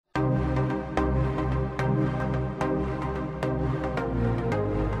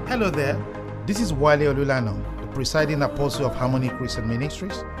Hello there, this is Wale Olulano, the presiding apostle of Harmony Christian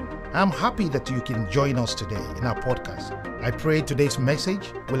Ministries. I'm happy that you can join us today in our podcast. I pray today's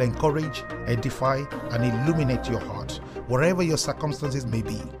message will encourage, edify, and illuminate your heart, wherever your circumstances may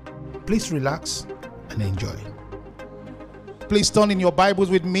be. Please relax and enjoy. Please turn in your Bibles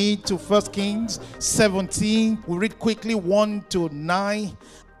with me to 1 Kings 17. We'll read quickly 1 to 9.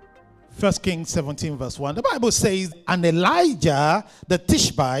 1 Kings 17 verse 1. The Bible says, "And Elijah the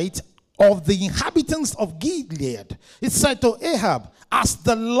Tishbite of the inhabitants of Gilead, it said to Ahab, As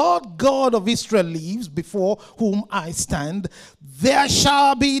the Lord God of Israel lives, before whom I stand, there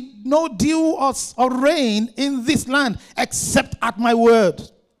shall be no dew or rain in this land, except at my word."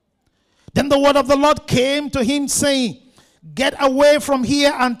 Then the word of the Lord came to him, saying, "Get away from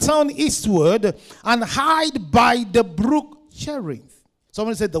here and turn eastward and hide by the brook Cherith."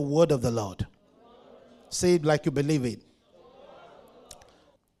 Someone said the word of the Lord. Say it like you believe it.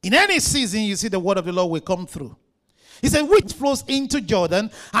 In any season, you see the word of the Lord will come through. He said, "Which flows into Jordan,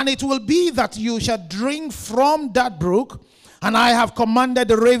 and it will be that you shall drink from that brook, and I have commanded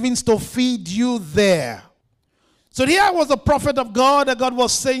the ravens to feed you there." So here was the prophet of God, and God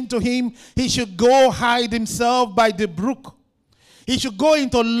was saying to him, he should go hide himself by the brook. He should go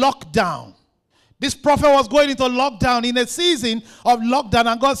into lockdown. This prophet was going into lockdown in a season of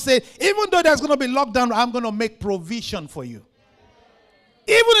lockdown, and God said, even though there's going to be lockdown, I'm going to make provision for you.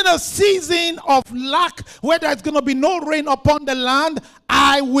 Even in a season of lack, where there's going to be no rain upon the land,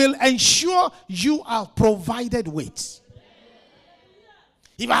 I will ensure you are provided with.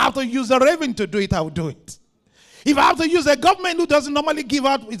 If I have to use a raven to do it, I will do it. If I have to use a government who doesn't normally give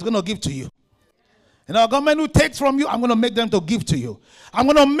out, it's going to give to you. And a government who takes from you, I'm going to make them to give to you. I'm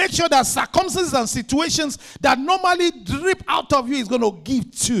going to make sure that circumstances and situations that normally drip out of you is going to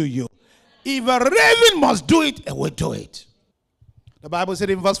give to you. If a raven must do it, it will do it. The Bible said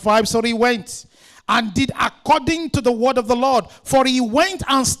in verse 5, "So he went and did according to the word of the Lord. For he went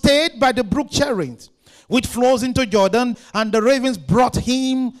and stayed by the brook Cherith, which flows into Jordan, and the ravens brought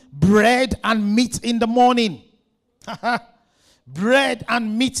him bread and meat in the morning." Bread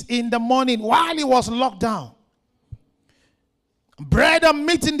and meat in the morning while he was locked down. Bread and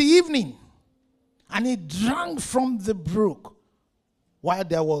meat in the evening. And he drank from the brook while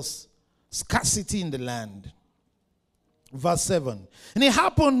there was scarcity in the land. Verse 7. "And it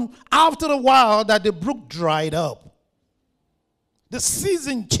happened after a while that the brook dried up." The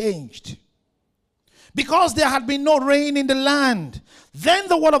season changed, because there had been no rain in the land. Then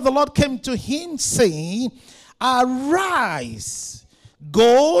the word of the Lord came to him, saying, "Arise,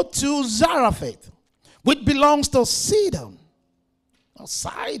 go to Zarephath, which belongs to Sidon," or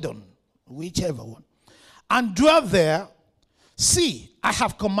Sidon, whichever one, "and dwell there. See, I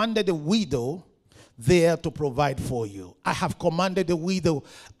have commanded the widow there to provide for you." I have commanded the widow.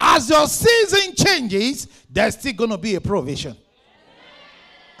 As your season changes, there's still going to be a provision.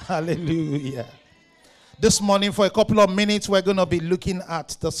 Hallelujah. This morning, for a couple of minutes, we're going to be looking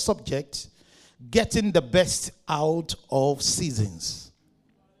at the subject, getting the best out of seasons.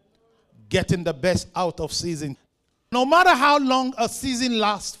 Getting the best out of season. No matter how long a season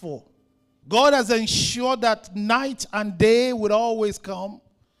lasts for, God has ensured that night and day will always come.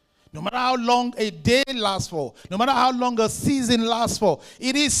 No matter how long a day lasts for, no matter how long a season lasts for,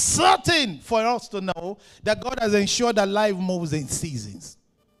 it is certain for us to know that God has ensured that life moves in seasons.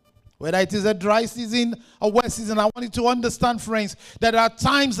 Whether it is a dry season or wet season, I want you to understand, friends, that there are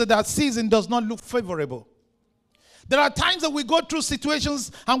times that season does not look favorable. There are times that we go through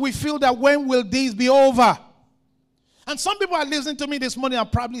situations and we feel that when will this be over? And some people are listening to me this morning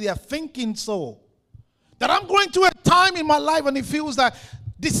and probably they are thinking so. That I'm going through a time in my life and it feels that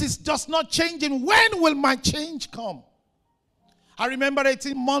this is just not changing. When will my change come? I remember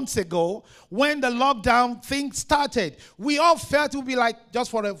 18 months ago when the lockdown thing started. We all felt it would be like just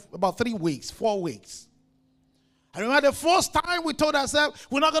for about 3 weeks, 4 weeks. I remember the first time we told ourselves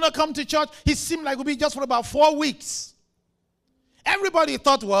we're not going to come to church. It seemed like it would be just for about 4 weeks. Everybody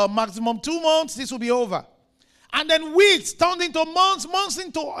thought, well, maximum 2 months, this will be over. And then weeks turned into months, months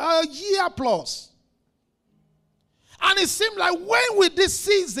into a year plus. And it seemed like, when will this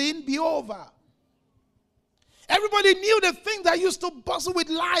season be over? Everybody knew the things that used to bustle with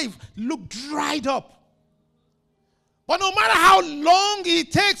life looked dried up. But no matter how long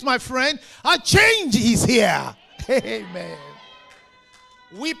it takes, my friend, a change is here. Amen.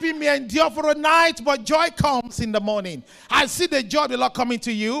 Weeping may endure for a night, but joy comes in the morning. I see the joy of the Lord coming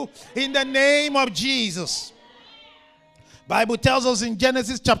to you in the name of Jesus. Bible tells us in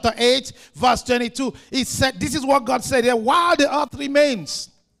Genesis chapter 8, verse 22, it said, this is what God said here, "While the earth remains,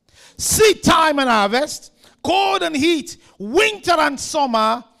 seed time and harvest, cold and heat, winter and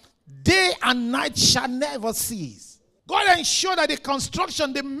summer, day and night shall never cease. God ensure that the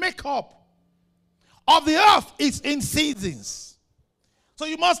construction, the makeup of the earth is in seasons. So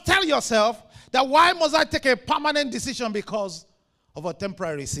you must tell yourself that why must I take a permanent decision because of a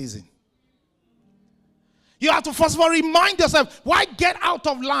temporary season? You have to first of all remind yourself, why get out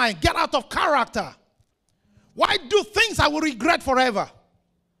of line, get out of character? Why do things I will regret forever?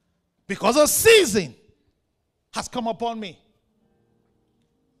 Because a season has come upon me.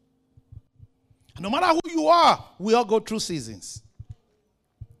 And no matter who you are, we all go through seasons.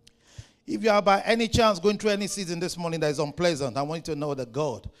 If you are by any chance going through any season this morning that is unpleasant, I want you to know that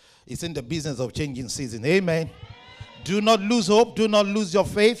God is in the business of changing season. Amen. Do not lose hope. Do not lose your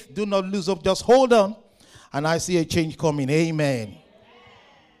faith. Do not lose hope. Just hold on. And I see a change coming. Amen.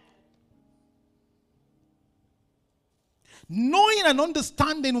 Knowing and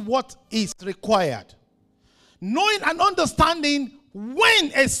understanding what is required. Knowing and understanding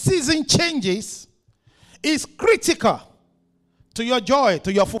when a season changes is critical to your joy,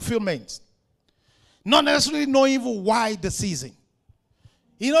 to your fulfillment. Not necessarily knowing even why the season.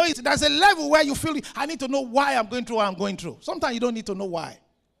 You know, there's a level where you feel, I need to know why I'm going through what I'm going through. Sometimes you don't need to know why.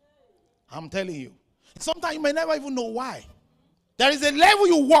 I'm telling you. Sometimes you may never even know why. There is a level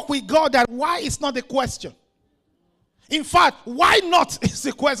you walk with God that why is not the question. In fact, why not is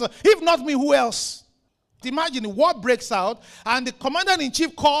the question. If not me, who else? Imagine the war breaks out and the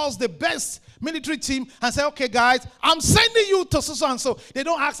commander-in-chief calls the best military team and say, okay, guys, I'm sending you to so and so. They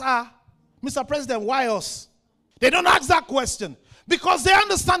don't ask, Mr. President, why us? They don't ask that question because they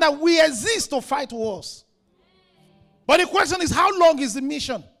understand that we exist to fight wars. But the question is, how long is the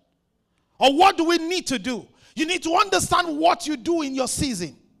mission? Or what do we need to do? You need to understand what you do in your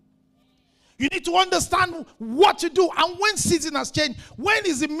season. You need to understand what to do. And when season has changed, when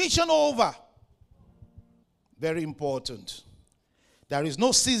is the mission over? Very important. There is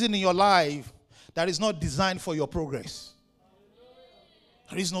no season in your life that is not designed for your progress.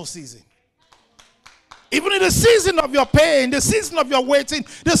 There is no season. Even in the season of your pain, the season of your waiting,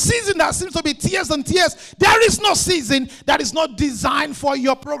 the season that seems to be tears and tears, there is no season that is not designed for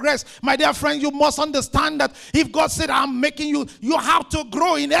your progress. My dear friend, you must understand that if God said, I'm making you, you have to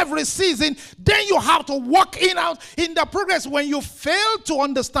grow in every season, then you have to walk in out in the progress. When you fail to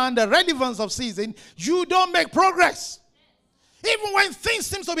understand the relevance of season, you don't make progress. Even when things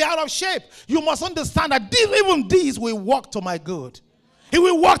seem to be out of shape, you must understand that even these will work to my good. It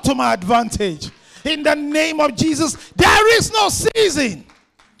will work to my advantage. In the name of Jesus, there is no season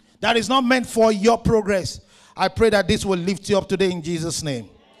that is not meant for your progress. I pray that this will lift you up today in Jesus' name.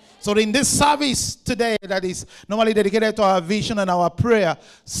 So in this service today that is normally dedicated to our vision and our prayer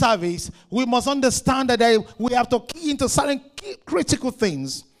service, we must understand that we have to key into certain critical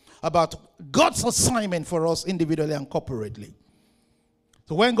things about God's assignment for us individually and corporately.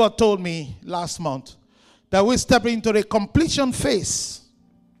 So when God told me last month that we step into the completion phase,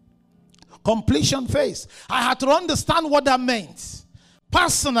 I had to understand what that meant.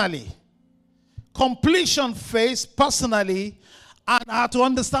 Personally. Completion phase, personally. And I had to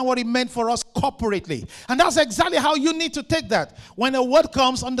understand what it meant for us corporately. And that's exactly how you need to take that. When a word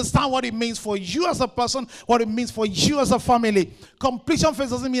comes, understand what it means for you as a person, what it means for you as a family. Completion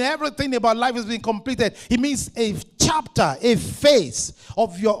phase doesn't mean everything about life is being completed. It means a chapter, a phase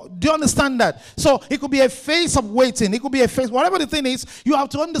of your... Do you understand that? So it could be a phase of waiting. It could be a phase. Whatever the thing is, you have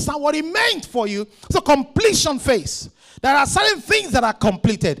to understand what it meant for you. So completion phase. There are certain things that are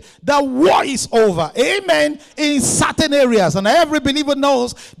completed. The war is over. Amen. In certain areas. And every believer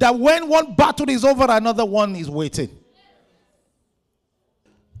knows that when one battle is over, another one is waiting.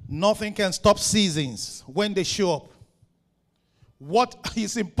 Nothing can stop seasons when they show up. What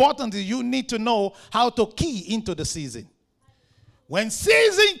is important is you need to know how to key into the season. When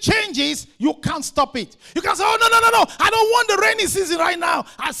season changes, you can't stop it. You can say, oh, no. I don't want the rainy season right now.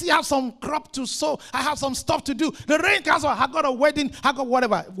 I still have some crop to sow. I have some stuff to do. The rain comes, I got a wedding, I got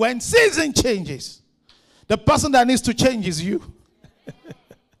whatever. When season changes, the person that needs to change is you.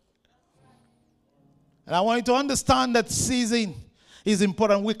 And I want you to understand that season is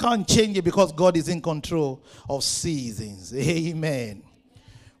important. We can't change it because God is in control of seasons. Amen.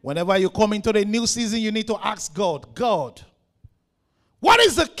 Whenever you come into the new season, you need to ask God, what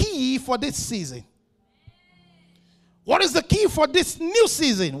is the key for this season? What is the key for this new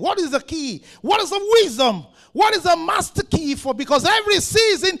season? What is the key? What is the wisdom? What is the master key for? Because every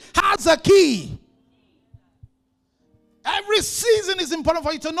season has a key. Every season is important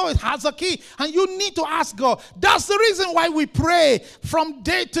for you to know it has a key. And you need to ask God. That's the reason why we pray from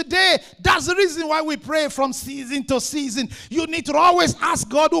day to day. That's the reason why we pray from season to season. You need to always ask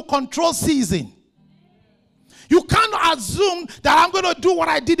God who controls season. You can't assume that I'm going to do what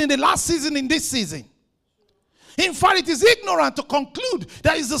I did in the last season in this season. In fact, it is ignorant to conclude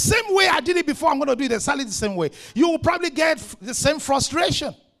that it's the same way I did it before, I'm going to do it exactly the same way. You will probably get the same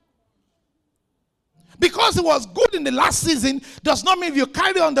frustration. Because it was good in the last season does not mean if you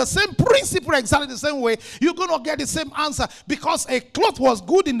carry on the same principle exactly the same way, you're going to get the same answer. Because a cloth was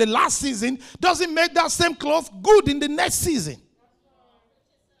good in the last season doesn't make that same cloth good in the next season.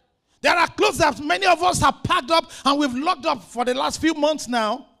 There are clothes that many of us have packed up and we've locked up for the last few months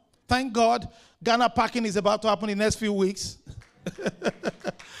now. Thank God. Ghana packing is about to happen in the next few weeks.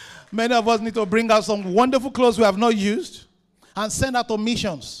 Many of us need to bring out some wonderful clothes we have not used and send out to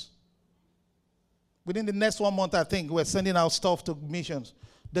missions. Within the next 1 month, I think, we're sending out stuff to missions.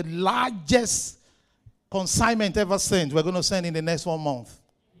 The largest consignment ever sent, we're going to send in the next 1 month.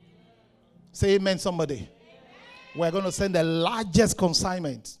 Say amen, somebody. Amen. We're going to send the largest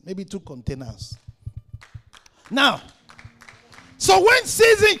consignment, maybe 2 containers. Now, so when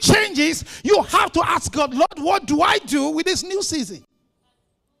season changes, you have to ask God, Lord, what do I do with this new season?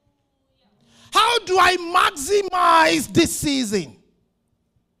 How do I maximize this season?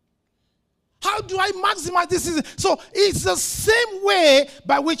 How do I maximize this season? So it's the same way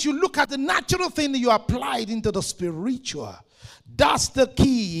by which you look at the natural thing that you applied into the spiritual. That's the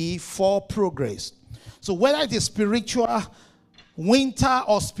key for progress. So whether it is spiritual winter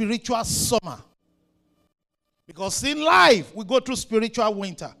or spiritual summer, because in life, we go through spiritual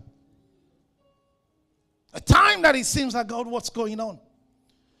winter. A time that it seems like, God, what's going on?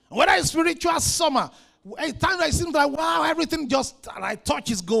 Whether it's spiritual summer, a time that it seems like, wow, everything just, I touch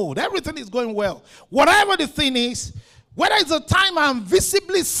is gold. Everything is going well. Whatever the thing is, whether it's a time I'm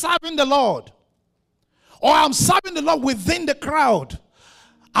visibly serving the Lord, or I'm serving the Lord within the crowd,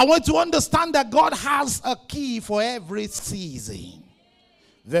 I want to understand that God has a key for every season.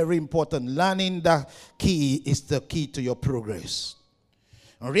 Very important. Learning the key is the key to your progress.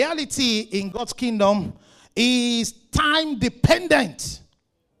 Reality in God's kingdom is time dependent.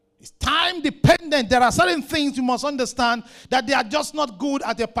 It's time dependent. There are certain things you must understand that they are just not good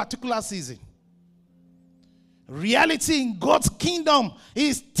at a particular season. Reality in God's kingdom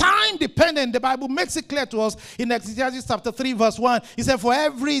is time dependent. The Bible makes it clear to us in Ecclesiastes chapter 3 verse 1. It said, for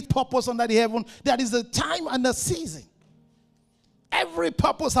every purpose under the heaven, there is a time and a season. Every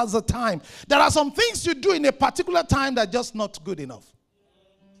purpose has a time. There are some things you do in a particular time that are just not good enough.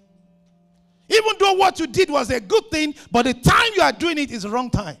 Even though what you did was a good thing, but the time you are doing it is the wrong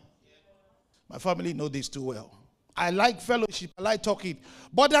time. My family know this too well. I like fellowship. I like talking.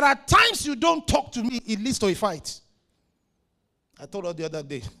 But there are times you don't talk to me, it leads to a fight. I told her the other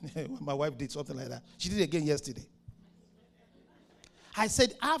day, when my wife did something like that. She did it again yesterday. I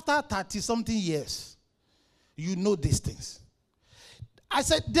said, after 30-something years, you know these things. I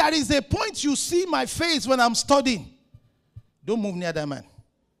said, there is a point you see my face when I'm studying. Don't move near that man.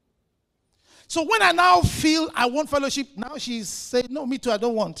 So when I now feel I want fellowship, now she's saying, no, me too, I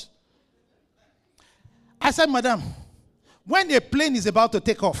don't want. I said, madam, when a plane is about to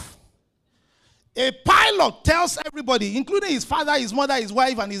take off, a pilot tells everybody, including his father, his mother, his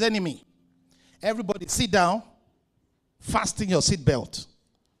wife, and his enemy, everybody sit down, fasten your seatbelt.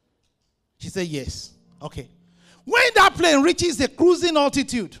 She said, yes. Okay. When that plane reaches the cruising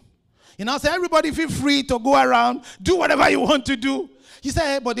altitude, you know, say everybody feel free to go around, do whatever you want to do. He said,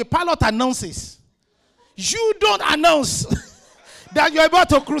 hey, but the pilot announces. You don't announce that you're about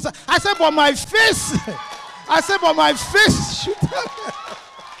to cruise. I said, but my face. I said, but my face should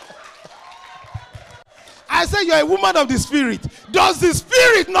I said, you're a woman of the spirit. Does the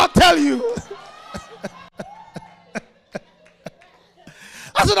spirit not tell you?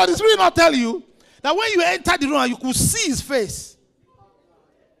 I said, does the spirit not tell you that when you enter the room, you could see his face?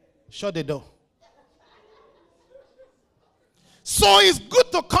 Shut the door. So it's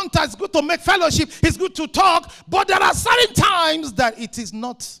good to contact, it's good to make fellowship, it's good to talk, but there are certain times that it is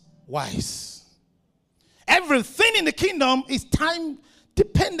not wise. Everything in the kingdom is time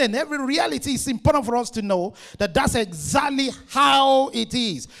dependent. Every reality is important for us to know that that's exactly how it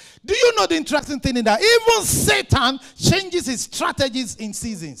is. Do you know the interesting thing in that? Even Satan changes his strategies in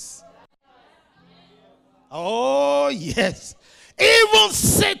seasons. Oh, yes. Even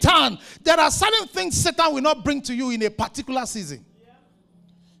Satan, there are certain things Satan will not bring to you in a particular season.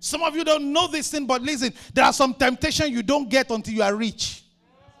 Some of you don't know this thing, but listen, there are some temptations you don't get until you are rich.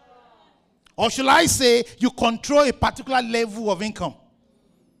 Or shall I say, you control a particular level of income.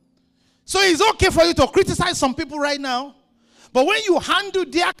 So it's okay for you to criticize some people right now, but when you handle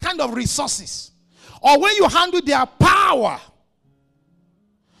their kind of resources, or when you handle their power,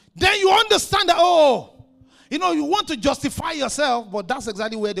 then you understand that, oh, you know, you want to justify yourself, but that's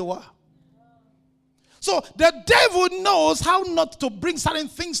exactly where they were. So the devil knows how not to bring certain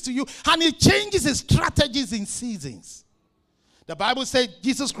things to you, and he changes his strategies in seasons. The Bible said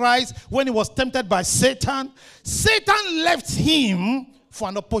Jesus Christ, when he was tempted by Satan, Satan left him for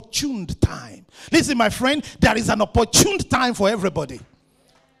an opportune time. Listen, my friend, there is an opportune time for everybody.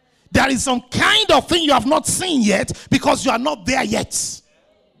 There is some kind of thing you have not seen yet because you are not there yet.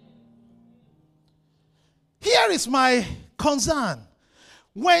 Here is my concern.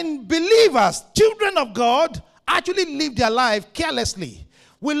 When believers, children of God, actually live their life carelessly,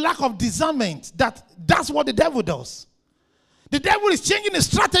 with lack of discernment, that's what the devil does. The devil is changing his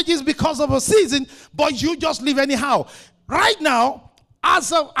strategies because of a season, but you just live anyhow. Right now,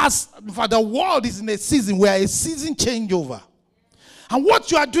 as for the world is in a season where a season changeover. And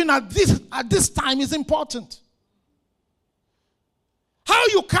what you are doing at this time is important. How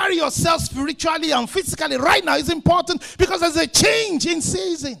you carry yourself spiritually and physically right now is important because there's a change in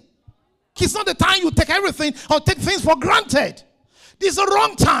season. It's not the time you take everything or take things for granted. This is the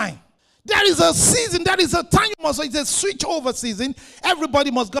wrong time. There is a season, there is a time it's a switch over season. Everybody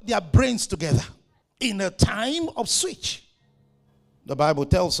must get their brains together in a time of switch. The Bible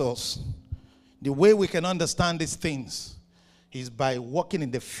tells us the way we can understand these things is by walking in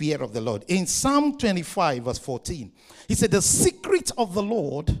the fear of the Lord. In Psalm 25 verse 14, he said, the secret of the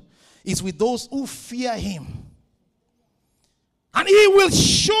Lord is with those who fear him, and he will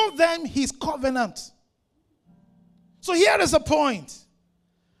show them his covenant. So here is a point.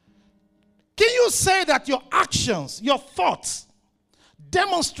 Can you say that your actions, your thoughts,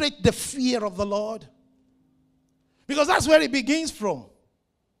 demonstrate the fear of the Lord? Because that's where it begins from.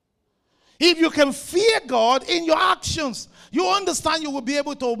 If you can fear God in your actions, you understand you will be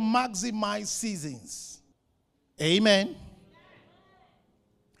able to maximize seasons. Amen.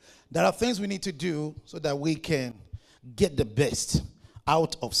 There are things we need to do so that we can get the best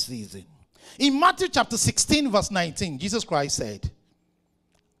out of season. In Matthew chapter 16 verse 19, Jesus Christ said,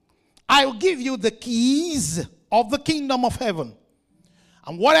 I will give you the keys of the kingdom of heaven.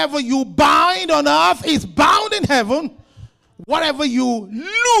 And whatever you bind on earth is bound in heaven. Whatever you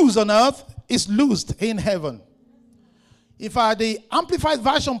loose on earth is loosed in heaven. If the Amplified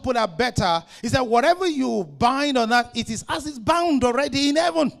Version put that better, it said whatever you bind on earth, it is as it's bound already in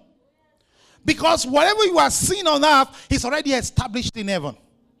heaven. Because whatever you are seeing on earth is already established in heaven.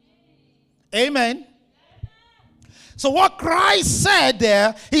 Amen. So what Christ said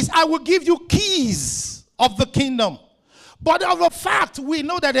there is, I will give you keys of the kingdom. But of the fact, we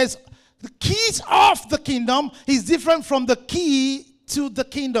know that there's the keys of the kingdom is different from the key to the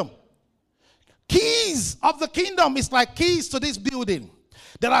kingdom. Keys of the kingdom is like keys to this building.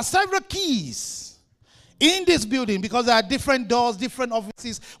 There are several keys in this building because there are different doors, different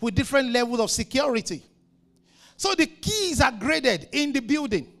offices with different levels of security. So the keys are graded in the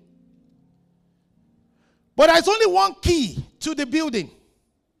building. But there's only one key to the building.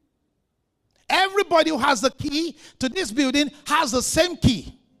 Everybody who has the key to this building has the same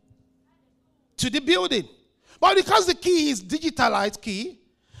key to the building. But because the key is digitalized key,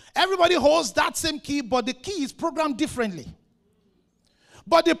 everybody holds that same key, but the key is programmed differently.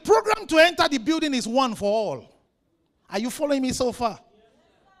 But the program to enter the building is one for all. Are you following me so far?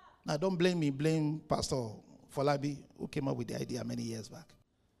 Now don't blame me, blame Pastor Folabi, who came up with the idea many years back.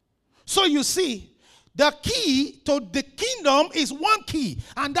 So you see, the key to the kingdom is one key,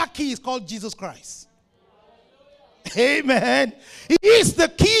 and that key is called Jesus Christ. Amen. He is the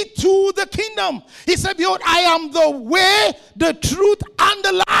key to the kingdom. He said, behold, I am the way, the truth, and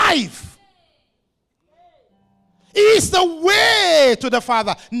the life. He is the way to the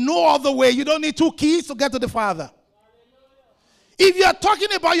Father. No other way. You don't need two keys to get to the Father. If you are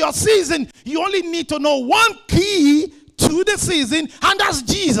talking about your season, you only need to know one key to the season, and that's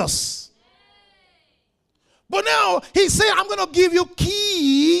Jesus. But now he said, I'm going to give you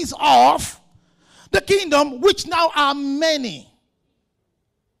keys of the kingdom, which now are many.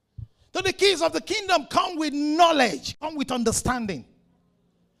 So the keys of the kingdom come with knowledge, come with understanding.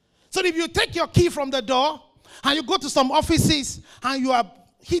 So if you take your key from the door and you go to some offices and you are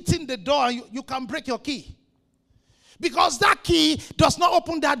hitting the door, and you can break your key. Because that key does not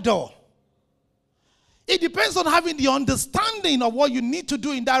open that door. It depends on having the understanding of what you need to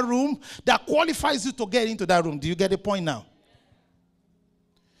do in that room that qualifies you to get into that room. Do you get the point now?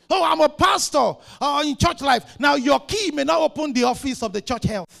 Oh, I'm a pastor in church life. Now, your key may not open the office of the church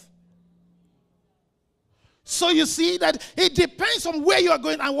health. So you see that it depends on where you are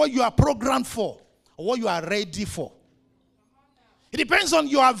going and what you are programmed for, or what you are ready for. It depends on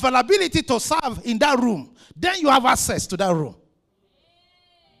your availability to serve in that room. Then you have access to that room.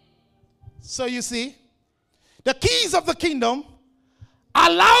 So you see, the keys of the kingdom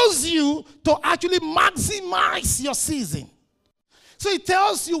allows you to actually maximize your season. So it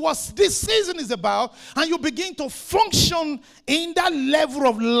tells you what this season is about, and you begin to function in that level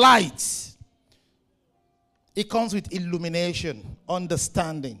of light. It comes with illumination,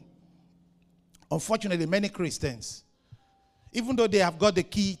 understanding. Unfortunately, many Christians, even though they have got the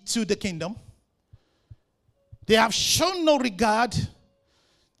key to the kingdom, they have shown no regard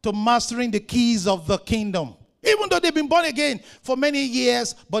to mastering the keys of the kingdom. Even though they've been born again for many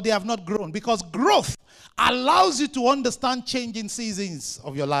years, but they have not grown. Because growth allows you to understand changing seasons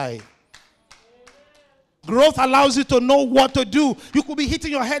of your life. Growth allows you to know what to do. You could be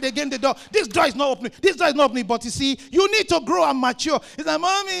hitting your head against the door. This door is not opening. This door is not opening. But you see, you need to grow and mature. It's like,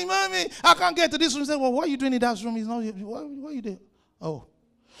 mommy, I can't get to this room. You say, well, what are you doing in that room? It's not, what are you doing? Oh.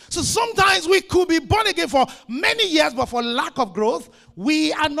 So sometimes we could be born again for many years, but for lack of growth,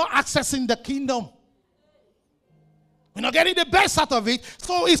 we are not accessing the kingdom. We're not getting the best out of it.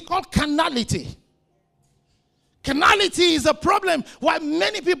 So it's called carnality. Carnality is a problem. Why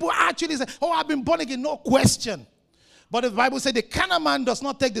many people actually say, oh, I've been born again. No question. But the Bible said the carnal man does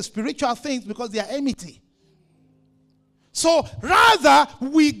not take the spiritual things because they are enmity. So rather,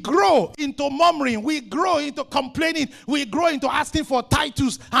 we grow into murmuring, we grow into complaining, we grow into asking for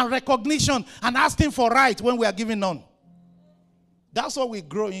titles and recognition and asking for right when we are giving none. That's what we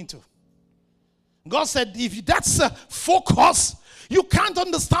grow into. God said, if that's a focus, you can't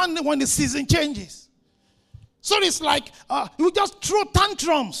understand when the season changes. So it's like you just throw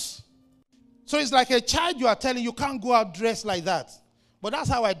tantrums. So it's like a child you are telling you can't go out dressed like that. But that's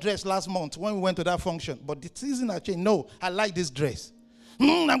how I dressed last month when we went to that function. But the season has changed. No, I like this dress.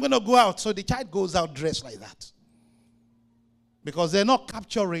 I'm going to go out. So the child goes out dressed like that. Because they're not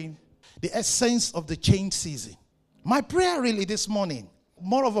capturing the essence of the change season. My prayer really this morning,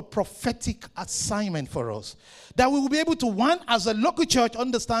 more of a prophetic assignment for us, that we will be able to, one, as a local church,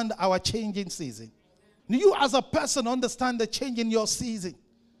 understand our changing season. You as a person understand the change in your season.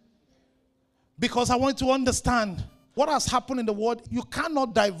 Because I want you to understand what has happened in the world. You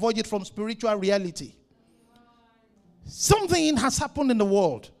cannot divulge it from spiritual reality. Something has happened in the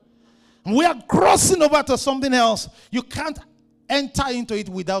world. We are crossing over to something else. You can't enter into it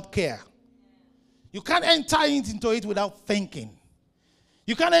without care. You can't enter into it without thinking.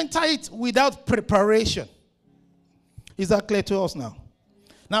 You can't enter it without preparation. Is that clear to us now?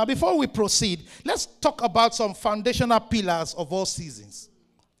 Now, before we proceed, let's talk about some foundational pillars of all seasons.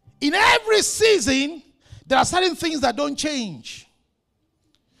 In every season, there are certain things that don't change.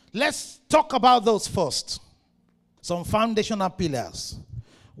 Let's talk about those first. Some foundational pillars.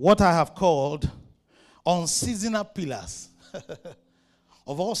 What I have called unseasonal pillars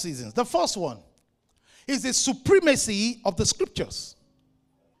of all seasons. The first one is the supremacy of the scriptures.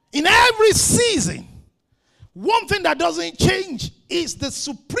 In every season, one thing that doesn't change is the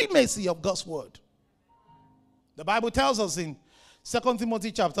supremacy of God's word. The Bible tells us in 2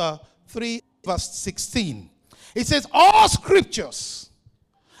 Timothy chapter 3, verse 16. It says, all scriptures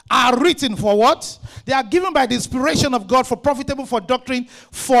are written for what? They are given by the inspiration of God for profitable, for doctrine,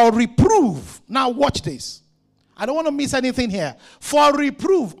 for reproof. Now watch this. I don't want to miss anything here. For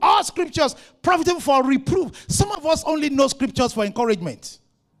reproof. All scriptures profitable for reproof. Some of us only know scriptures for encouragement.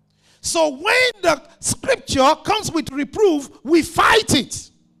 So when the scripture comes with reproof, we fight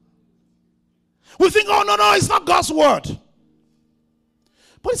it. We think, oh, no, it's not God's word.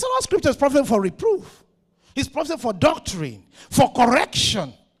 But it's not scripture is profitable for reproof. It's profitable for doctrine, for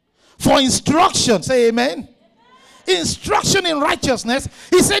correction, for instruction. Say amen. Instruction in righteousness.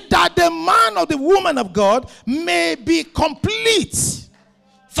 He said that the man or the woman of God may be complete,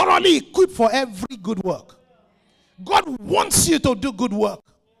 thoroughly equipped for every good work. God wants you to do good work.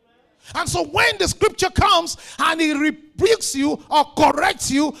 And so when the scripture comes and he rebukes you or corrects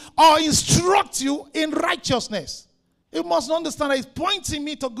you or instructs you in righteousness, you must understand that it's pointing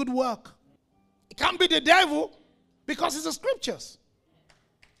me to good work. It can't be the devil because it's the scriptures.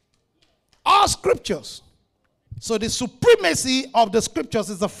 All scriptures. So the supremacy of the scriptures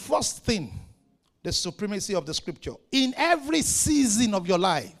is the first thing. The supremacy of the scripture in every season of your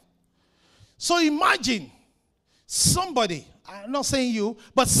life. So imagine somebody, I'm not saying you,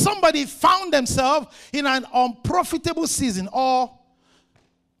 but somebody found themselves in an unprofitable season or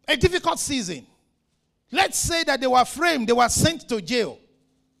a difficult season. Let's say that they were framed, they were sent to jail,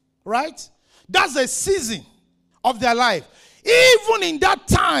 right? That's a season of their life. Even in that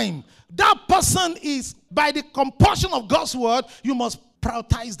time, that person is, by the compulsion of God's word, you must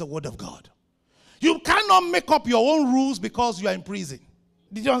prioritize the word of God. You cannot make up your own rules because you are in prison.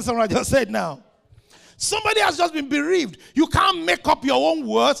 Did you understand what I just said now? Somebody has just been bereaved. You can't make up your own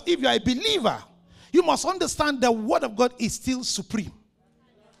words if you are a believer. You must understand the word of God is still supreme.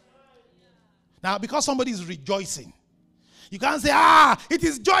 Now, because somebody is rejoicing, you can't say, it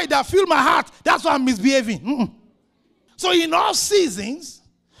is joy that fills my heart. That's why I'm misbehaving. So in all seasons,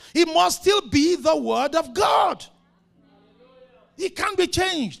 it must still be the word of God. It can't be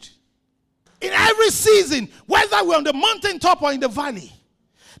changed. In every season, whether we're on the mountaintop or in the valley,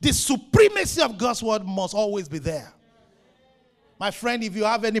 the supremacy of God's word must always be there. My friend, if you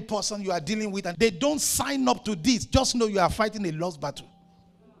have any person you are dealing with and they don't sign up to this, just know you are fighting a lost battle.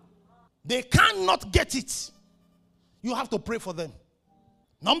 They cannot get it. You have to pray for them.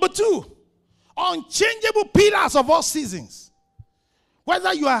 Number 2, unchangeable pillars of all seasons.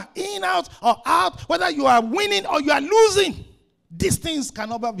 Whether you are in, out, or out, whether you are winning or you are losing, these things can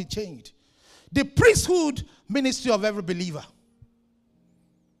never be changed. The priesthood ministry of every believer.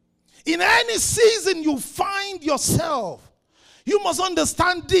 In any season you find yourself, you must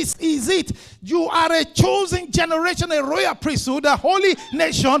understand this is it. You are a chosen generation, a royal priesthood, a holy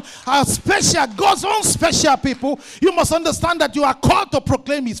nation, a special, God's own special people. You must understand that you are called to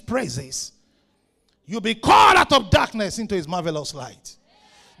proclaim his praises. You'll be called out of darkness into his marvelous light.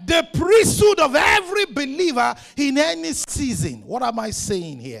 The priesthood of every believer in any season. What am I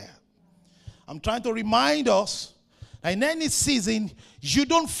saying here? I'm trying to remind us that in any season, you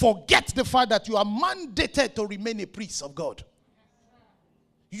don't forget the fact that you are mandated to remain a priest of God.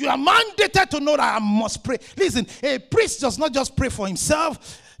 You are mandated to know that I must pray. Listen, a priest does not just pray for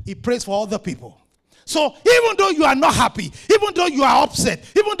himself, he prays for other people. So even though you are not happy, even though you are upset,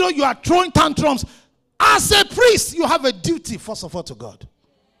 even though you are throwing tantrums, as a priest, you have a duty, first of all, to God.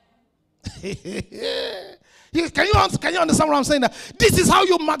 Can you understand what I'm saying? That this is how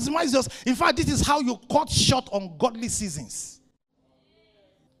you maximize yours. In fact, this is how you cut short ungodly seasons.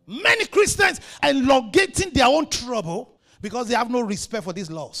 Many Christians are elongating their own trouble because they have no respect for these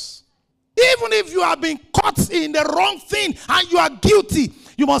laws. Even if you have been caught in the wrong thing and you are guilty,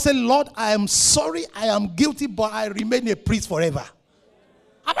 you must say, Lord, I am sorry, I am guilty, but I remain a priest forever.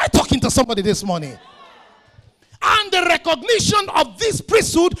 Am I talking to somebody this morning? And the recognition of this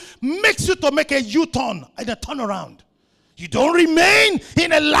priesthood makes you to make a U-turn and a turnaround. You don't remain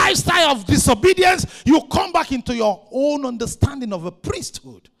in a lifestyle of disobedience. You come back into your own understanding of a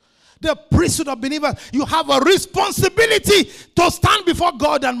priesthood. The priesthood of believers, you have a responsibility to stand before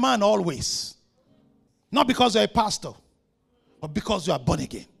God and man always. Not because you're a pastor, but because you are born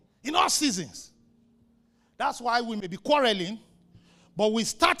again. In all seasons. That's why we may be quarreling, but we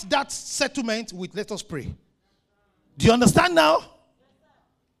start that settlement with let us pray. Do you understand now?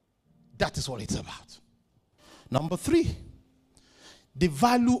 That is what it's about. Number 3, the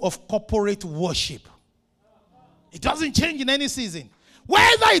value of corporate worship. It doesn't change in any season.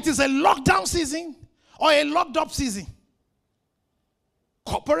 Whether it is a lockdown season or a locked up season.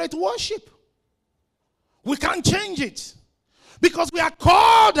 Corporate worship. We can't change it. Because we are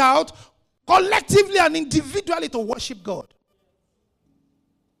called out collectively and individually to worship God.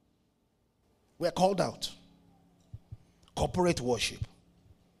 We are called out. Corporate worship.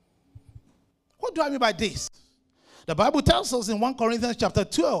 What do I mean by this? The Bible tells us in 1 Corinthians chapter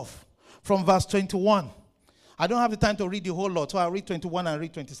 12 from verse 21. I don't have the time to read the whole lot, so I'll read 21 and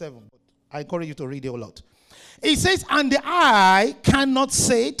read 27. But I encourage you to read the whole lot. It says, and the eye cannot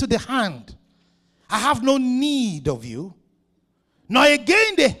say to the hand, I have no need of you, nor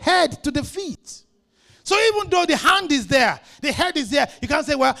again the head to the feet. So even though the hand is there, the head is there, you can't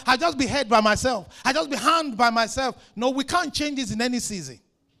say, well, I'll just be head by myself. I'll just be hand by myself. No, we can't change this in any season.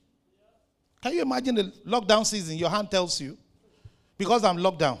 Can you imagine the lockdown season? Your hand tells you, because I'm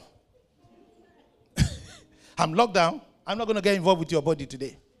locked down. I'm locked down. I'm not going to get involved with your body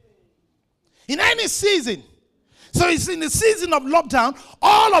today. In any season. So it's in the season of lockdown,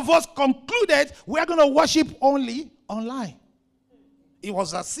 all of us concluded we're going to worship only online. It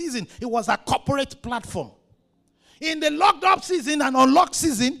was a season. It was a corporate platform. In the locked up season and unlocked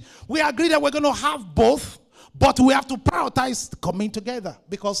season, we agreed that we're going to have both, but we have to prioritize coming together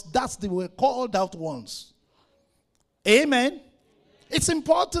because that's the way called out ones. Amen. It's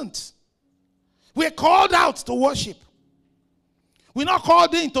important. We're called out to worship. We're not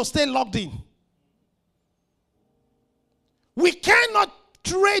called in to stay locked in. We cannot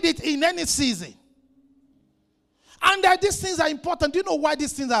trade it in any season. And that these things are important. Do you know why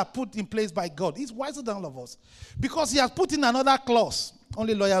these things are put in place by God? He's wiser than all of us. Because he has put in another clause.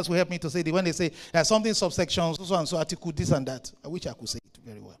 Only lawyers will help me to say it. When they say something subsection, so and so article, this and that. I wish I could say it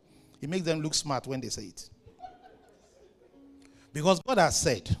very well. It makes them look smart when they say it. Because God has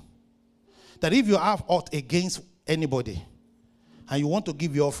said that if you have aught against anybody and you want to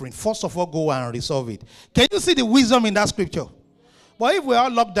give your offering, first of all, go and resolve it. Can you see the wisdom in that scripture? But if we're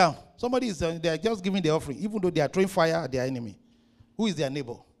all locked down, somebody is they are just giving the offering, even though they are throwing fire at their enemy. Who is their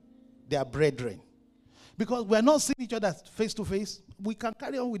neighbor? They are brethren. Because we are not seeing each other face to face, we can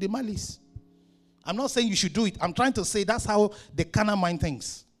carry on with the malice. I'm not saying you should do it. I'm trying to say that's how the carnal mind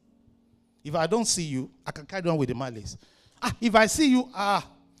thinks. If I don't see you, I can carry on with the malice. If I see you,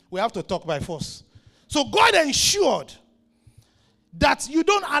 we have to talk by force. So God ensured that you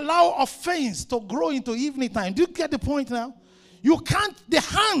don't allow offense to grow into evening time. Do you get the point now? The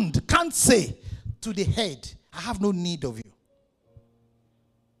hand can't say to the head, I have no need of you.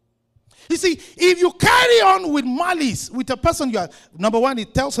 You see, if you carry on with malice with a person you are, number one,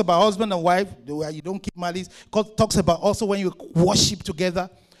 it tells about husband and wife, where you don't keep malice. God talks about also when you worship together.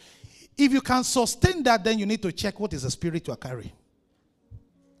 If you can sustain that, then you need to check what is the spirit you are carrying.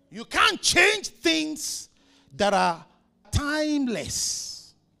 You can't change things that are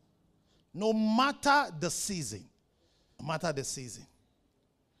timeless, no matter the season. No matter the season.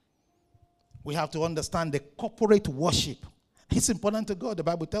 We have to understand the corporate worship. It's important to God. The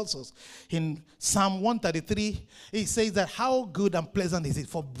Bible tells us in Psalm 133, it says that how good and pleasant is it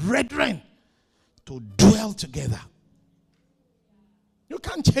for brethren to dwell together. You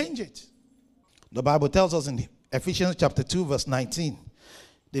can't change it. The Bible tells us in Ephesians chapter 2 verse 19,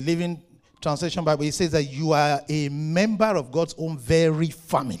 the Living Translation Bible, it says that you are a member of God's own very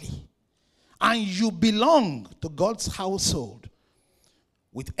family. And you belong to God's household.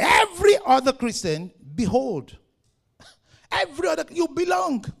 With every other Christian, behold, every other, you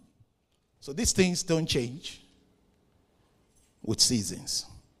belong. So these things don't change with seasons.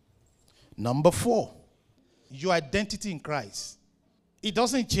 Number 4, your identity in Christ. It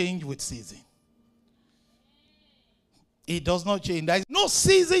doesn't change with season. It does not change. There is no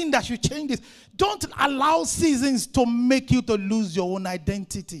season that should change this. Don't allow seasons to make you to lose your own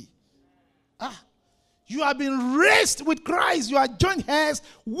identity. You have been raised with Christ. You are joint heirs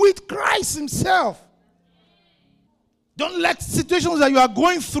with Christ himself. Don't let situations that you are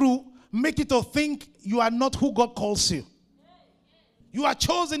going through make you to think you are not who God calls you. You are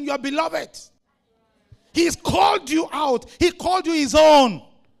chosen. You are beloved. He's called you out. He called you his own.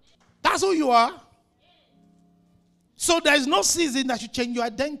 That's who you are. So there is no season that should change your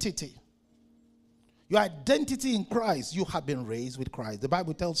identity. Your identity in Christ, you have been raised with Christ. The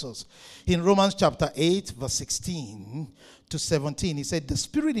Bible tells us in Romans chapter 8, verse 16 to 17, he said, the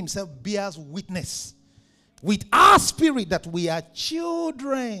Spirit himself bears witness with our spirit that we are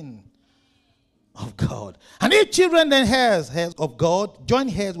children of God. And if children, then heirs of God, join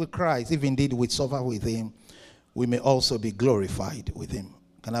heirs with Christ, if indeed we suffer with him, we may also be glorified with him.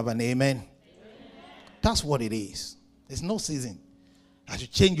 Can I have an amen? Amen. That's what it is. There's no season that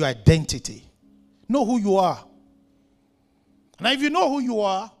should change your identity. Know who you are. Now, if you know who you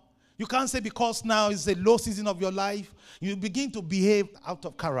are, you can't say because now is a low season of your life, you begin to behave out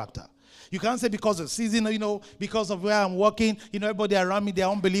of character. You can't say because of season, because of where I'm working, everybody around me, they're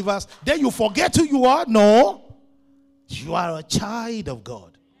unbelievers. Then you forget who you are. No. You are a child of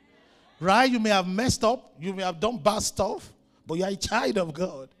God. Right? You may have messed up. You may have done bad stuff. But you are a child of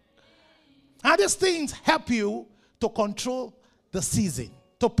God. And these things help you to control the season.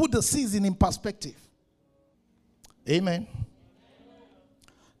 To put the season in perspective. Amen.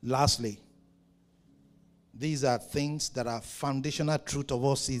 Lastly, these are things that are foundational truth of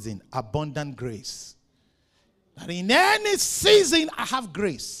all season. Abundant grace. That in any season I have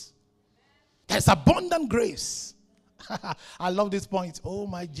grace. There's abundant grace. I love this point. Oh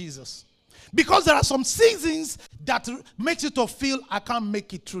my Jesus. Because there are some seasons that makes you to feel I can't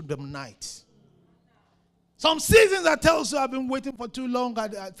make it through the night. Some seasons that tells you I've been waiting for too long.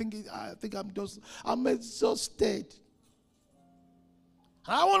 I think I'm exhausted.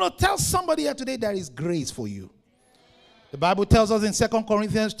 And I want to tell somebody here today there is grace for you. The Bible tells us in 2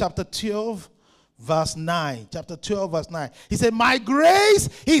 Corinthians chapter 12, verse 9. Chapter 12, verse 9. He said, my grace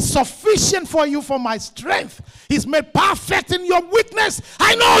is sufficient for you, for my strength is made perfect in your weakness.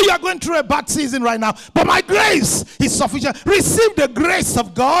 I know you are going through a bad season right now, but my grace is sufficient. Receive the grace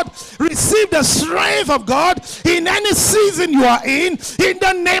of God. Receive the strength of God in any season you are in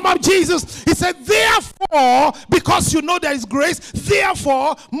the name of Jesus. He said, therefore, because you know there is grace,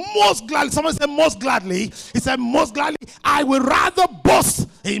 therefore, most gladly, someone said most gladly, he said, most gladly, I will rather boast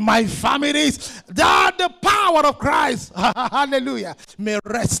in my families that the power of Christ, hallelujah, may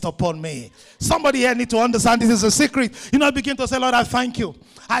rest upon me. Somebody here need to understand this is a secret. Begin to say, Lord, I thank you.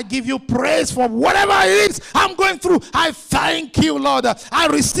 I give you praise for whatever it is I'm going through. I thank you, Lord. I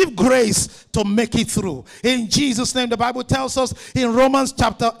receive grace to make it through. In Jesus' name, the Bible tells us in Romans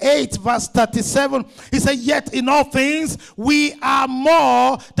chapter 8, verse 37, he said, yet in all things we are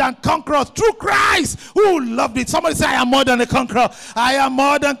more than conquerors through Christ who loved it. Somebody say, I am more than a conqueror. I am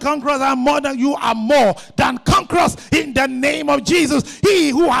more than conquerors. I am more than you are more than conquerors in the name of Jesus. He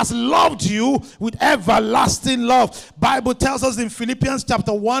who has loved you with everlasting love. Bible tells us in Philippians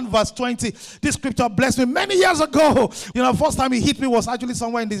chapter 1 verse 20. This scripture blessed me many years ago. You know, first time it hit me was actually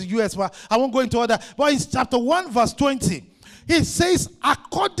somewhere in the US, but I won't go into all that. But in chapter 1 verse 20, it says,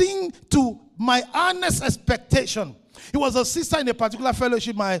 according to my earnest expectation. He was a sister in a particular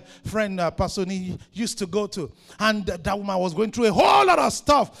fellowship my friend Pastor Ni used to go to. And that woman was going through a whole lot of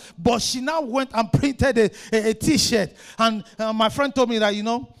stuff. But she now went and printed a t-shirt. And my friend told me that, you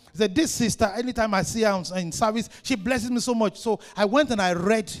know, he said, this sister, anytime I see her in service, she blesses me so much. So I went and I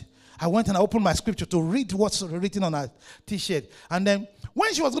opened my scripture to read what's written on her t-shirt. And then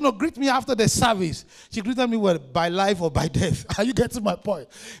when she was going to greet me after the service, she greeted me with by life or by death. Are you getting my point?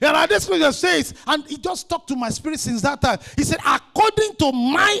 And this scripture says, and it just talked to my spirit since that time. He said, according to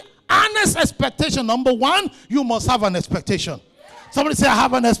my earnest expectation, number one, you must have an expectation. Somebody say, I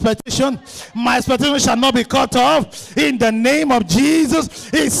have an expectation. My expectation shall not be cut off. In the name of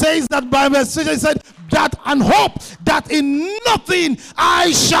Jesus. It says that by my expectation, he said, that and hope that in nothing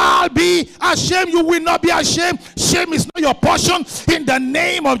I shall be ashamed. You will not be ashamed. Shame is not your portion. In the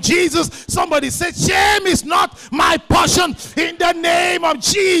name of Jesus. Somebody said, shame is not my portion. In the name of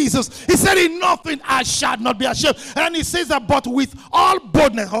Jesus. He said, in nothing I shall not be ashamed. And he says that, but with all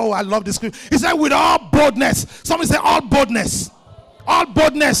boldness. Oh, I love this scripture. He said, with all boldness. Somebody say, all boldness. All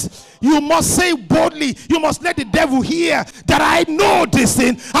boldness. You must say boldly. You must let the devil hear that I know this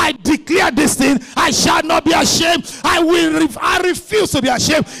thing. I declare this thing. I shall not be ashamed. I refuse to be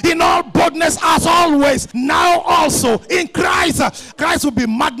ashamed. In all boldness as always. Now also in Christ. Christ will be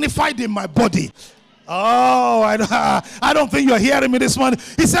magnified in my body. Oh, I don't think you're hearing me this morning.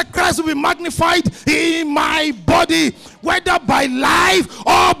 He said Christ will be magnified in my body. Whether by life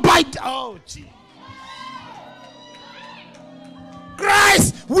or by... Oh, gee.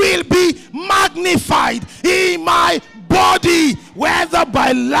 Christ will be magnified in my body, whether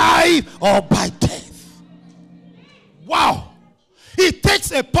by life or by death. Wow. It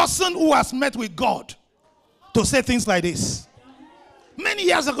takes a person who has met with God to say things like this. Many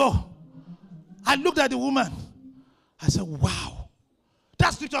years ago, I looked at the woman. I said, wow.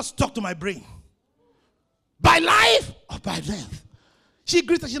 That scripture stuck to my brain. By life or by death. She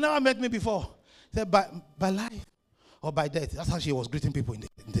greeted, she never met me before. She said, by life or by death. That's how she was greeting people in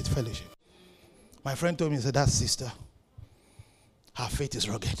the fellowship. My friend told me, he said, that sister, her faith is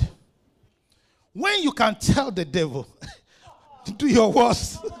rugged. When you can tell the devil, do your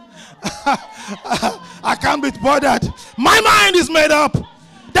worst. I can't be bothered. My mind is made up.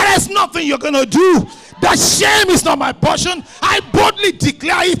 There is nothing you're going to do. That shame is not my portion. I boldly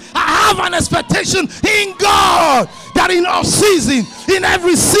declare it. I have an expectation in God that in all season, in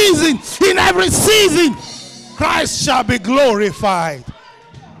every season, Christ shall be glorified.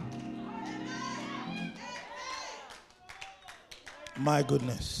 My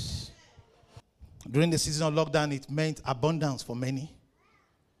goodness. During the season of lockdown, it meant abundance for many.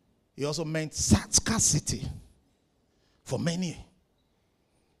 It also meant scarcity for many.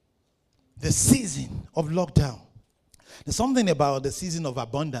 The season of lockdown. There's something about the season of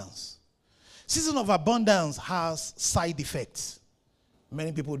abundance. Season of abundance has side effects.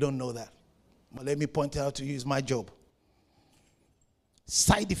 Many people don't know that. But let me point it out to you. It's my job.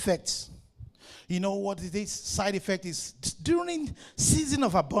 Side effects. You know what it is? Side effect is during season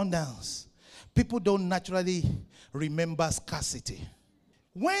of abundance, people don't naturally remember scarcity.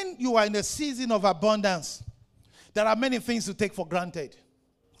 When you are in a season of abundance, there are many things to take for granted.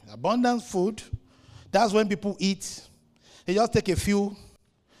 Abundant food, that's when people eat. They just take a few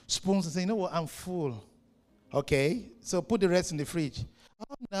spoons and say, you know what, I'm full. Okay, so put the rest in the fridge.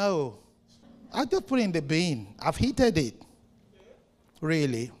 Oh, no. I just put it in the bin. I've heated it.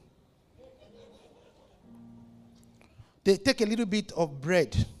 Really. They take a little bit of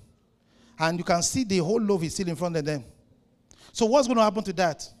bread, and you can see the whole loaf is still in front of them. So what's going to happen to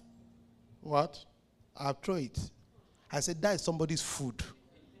that? What? I'll throw it. I said, that is somebody's food.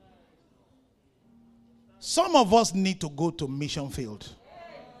 Some of us need to go to mission field.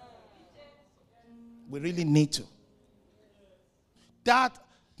 We really need to. That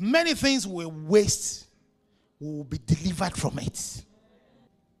many things we waste will be delivered from it.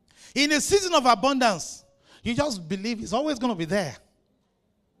 In a season of abundance, you just believe it's always going to be there.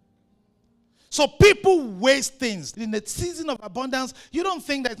 So people waste things. In the season of abundance, you don't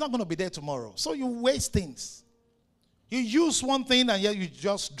think that it's not going to be there tomorrow. So you waste things. You use one thing and yet you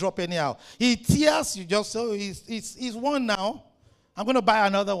just drop anyhow. He tears, you just say, it's one now. I'm going to buy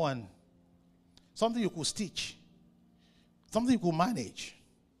another one. Something you could stitch. Something you could manage.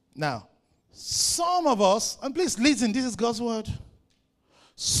 Now, some of us, and please listen, this is God's word.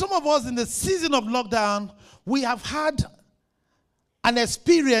 Some of us in the season of lockdown, we have had an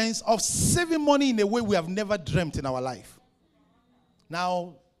experience of saving money in a way we have never dreamt in our life.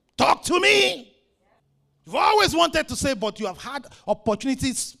 Now, talk to me. You've always wanted to save, but you have had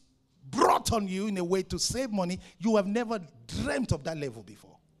opportunities brought on you in a way to save money. You have never dreamt of that level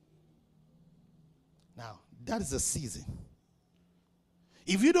before. Now, that is a season.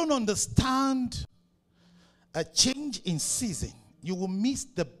 If you don't understand a change in season, you will miss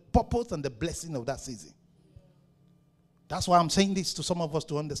the purpose and the blessing of that season. That's why I'm saying this to some of us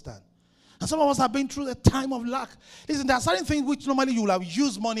to understand. And some of us have been through a time of lack. Listen, there are certain things which normally you will have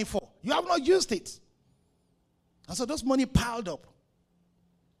used money for. You have not used it. And so those money piled up.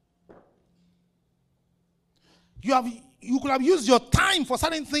 You could have used your time for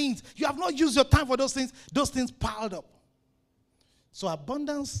certain things. You have not used your time for those things. Those things piled up. So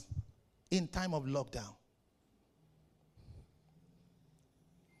abundance in time of lockdown.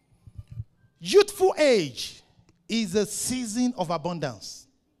 Youthful age is a season of abundance.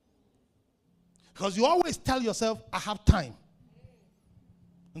 Because you always tell yourself, I have time.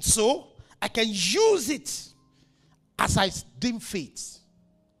 And so I can use it as I deem fit.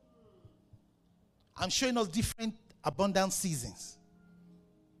 I'm showing us different abundance seasons.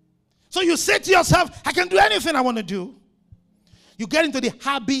 So you say to yourself, I can do anything I want to do. You get into the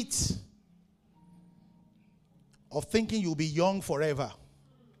habit of thinking you'll be young forever.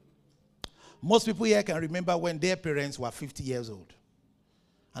 Most people here can remember when their parents were 50 years old.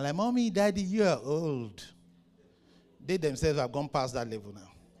 And like, mommy, daddy, you are old. They themselves have gone past that level now.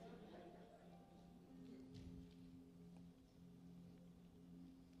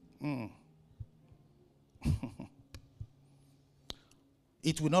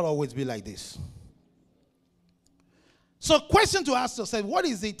 It will not always be like this. So, question to ask yourself, what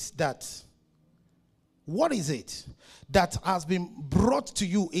is it that has been brought to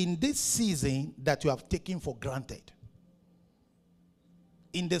you in this season that you have taken for granted?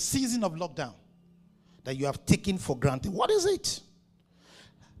 In the season of lockdown that you have taken for granted. What is it?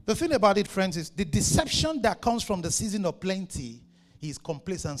 The thing about it, friends, is the deception that comes from the season of plenty is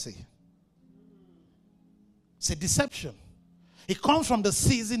complacency. It's a deception. It comes from the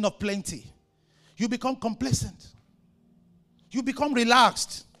season of plenty. You become complacent. You become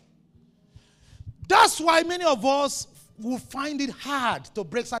relaxed. That's why many of us will find it hard to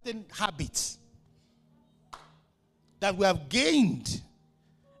break certain habits that we have gained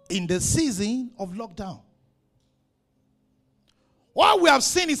in the season of lockdown. What we have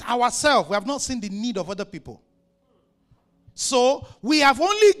seen is ourselves. We have not seen the need of other people. So we have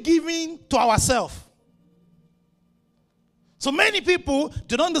only given to ourselves. So many people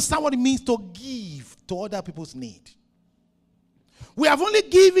don't understand what it means to give to other people's need. We have only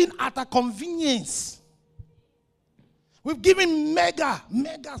given at a convenience. We've given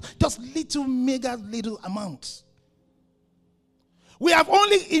just little amounts. We have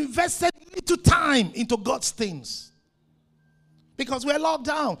only invested little time into God's things. Because we're locked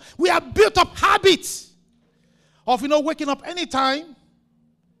down. We have built up habits of, waking up anytime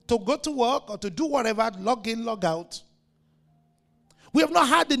to go to work or to do whatever, log in, log out. We have not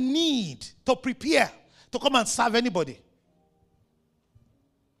had the need to prepare to come and serve anybody.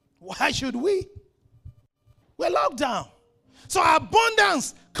 Why should we? We're locked down. So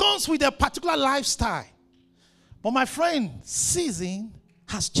abundance comes with a particular lifestyle. But my friend, season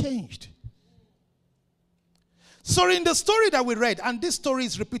has changed. So in the story that we read, and this story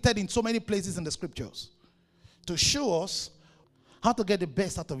is repeated in so many places in the scriptures, to show us how to get the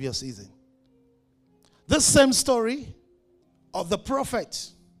best out of your season. This same story of the prophet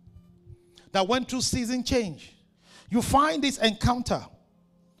that went through season change. You find this encounter.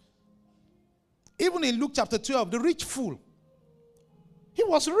 Even in Luke chapter 12, the rich fool. He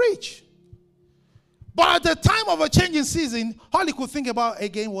was rich. But at the time of a change in season, all he could think about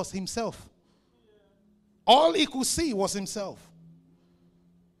again was himself. All he could see was himself.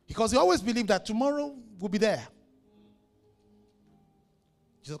 Because he always believed that tomorrow will be there.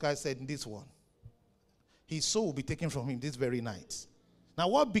 Jesus Christ said in this one, his soul will be taken from him this very night. Now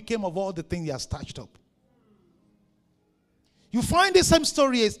what became of all the things he has touched up? You find the same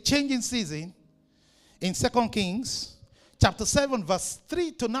story as changing season in 2 Kings chapter 7 verse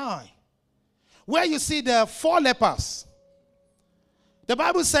 3 to 9. Where you see the 4 lepers. The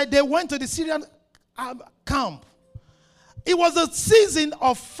Bible said they went to the Syrian camp. It was a season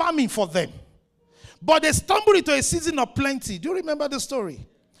of famine for them. But they stumbled into a season of plenty. Do you remember the story?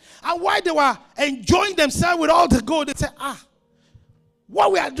 And while they were enjoying themselves with all the gold, they said,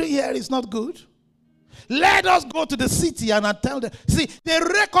 what we are doing here is not good. Let us go to the city and tell them. See, they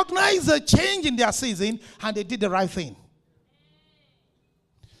recognized a change in their season and they did the right thing.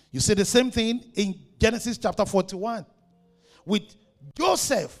 You see the same thing in Genesis chapter 41 with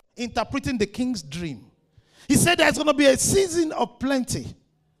Joseph interpreting the king's dream. He said there's going to be a season of plenty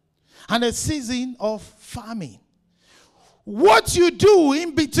and a season of famine. What you do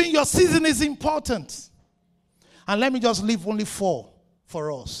in between your season is important. And let me just leave only 4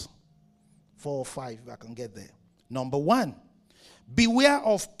 for us. 4 or 5, if I can get there. Number 1, beware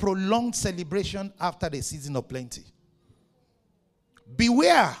of prolonged celebration after the season of plenty.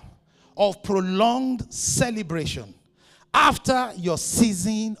 Beware of prolonged celebration after your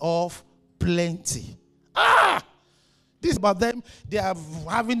season of plenty. This is about them. They are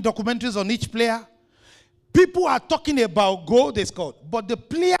having documentaries on each player. People are talking about goal they scored. But the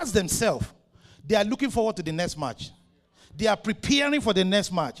players themselves, they are looking forward to the next match. They are preparing for the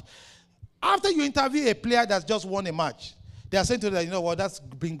next match. After you interview a player that's just won a match, they are saying to them, you know what, that's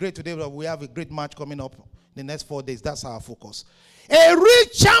been great today, but we have a great match coming up in the next 4 days. That's our focus. A real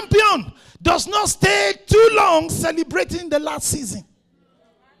champion does not stay too long celebrating the last season.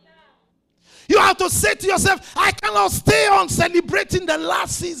 You have to say to yourself, I cannot stay on celebrating the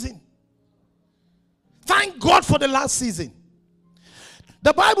last season. Thank God for the last season.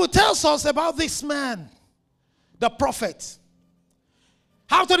 The Bible tells us about this man, the prophet.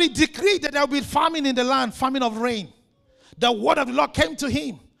 After he decreed that there will be famine in the land, famine of rain, the word of the Lord came to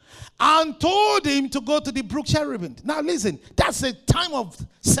him and told him to go to the brook Cherubim. Now listen, that's a time of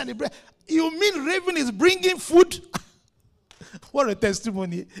celebration. You mean Raven is bringing food? What a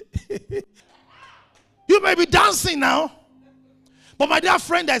testimony. You may be dancing now, but my dear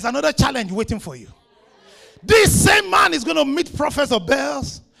friend, there is another challenge waiting for you. This same man is going to meet prophets of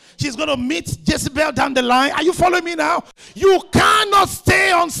Baals. She's going to meet Jezebel down the line. Are you following me now? You cannot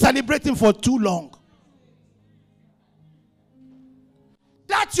stay on celebrating for too long.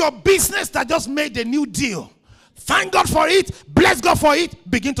 That's your business that just made a new deal. Thank God for it. Bless God for it.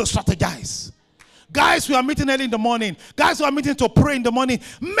 Begin to strategize. Guys, we are meeting early in the morning. Guys, we are meeting to pray in the morning.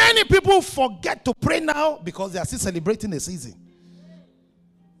 Many people forget to pray now because they are still celebrating a season.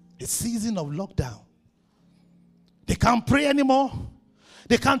 A season of lockdown. They can't pray anymore.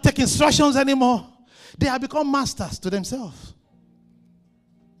 They can't take instructions anymore. They have become masters to themselves.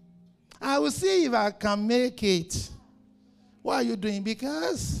 I will see if I can make it. What are you doing?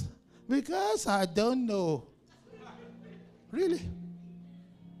 Because I don't know. Really?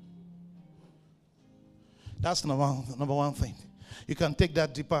 That's number one thing. You can take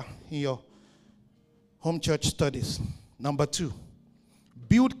that deeper in your home church studies. Number 2,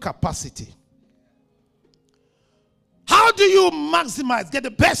 build capacity. How do you maximize, get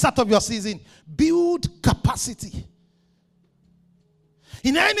the best out of your season? Build capacity.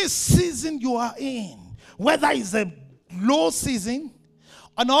 In any season you are in, whether it's a low season,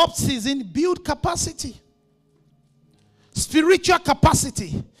 an up season, build capacity. Spiritual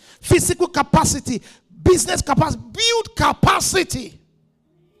capacity, physical capacity, business capacity, build capacity.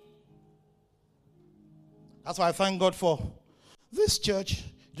 That's why I thank God for this church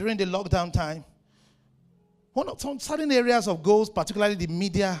during the lockdown time. One of some certain areas of goals, particularly the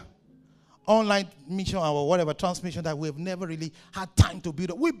media, online mission or whatever transmission that we've never really had time to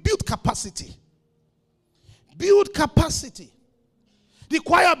build up. We built capacity. Build capacity. The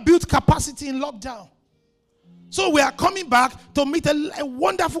choir built capacity in lockdown. So we are coming back to meet a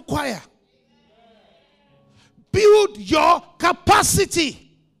wonderful choir. Build your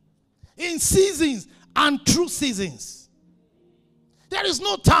capacity in seasons and through seasons. There is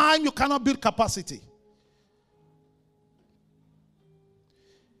no time you cannot build capacity.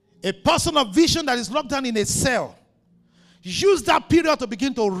 A person of vision that is locked down in a cell, use that period to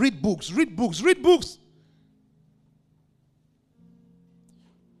begin to read books. Read books. Read books.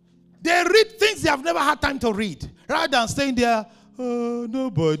 They read things they have never had time to read. Rather than staying there, oh,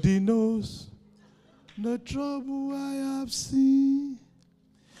 nobody knows the trouble I have seen.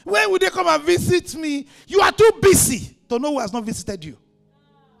 When will they come and visit me? You are too busy to know who has not visited you.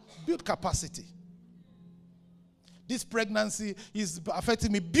 Build capacity. This pregnancy is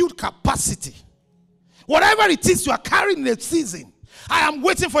affecting me. Build capacity. Whatever it is you are carrying in a season, I am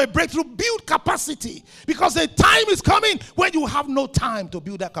waiting for a breakthrough. Build capacity. Because a time is coming when you have no time to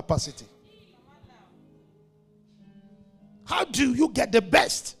build that capacity. How do you get the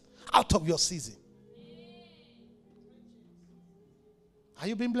best out of your season? Are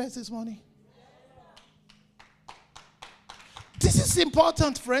you being blessed this morning? This is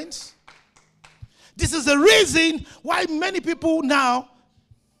important, friends. This is the reason why many people now,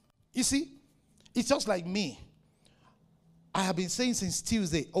 you see, it's just like me. I have been saying since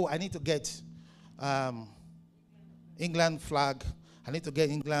Tuesday, I need to get England flag. I need to get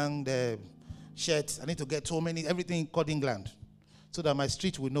England shirts. I need to get so many, everything called England, so that my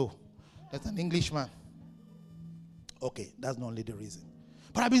street will know that's an Englishman. Okay, that's not only the reason.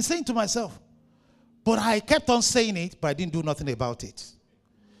 But I've been saying to myself, but I kept on saying it, but I didn't do nothing about it.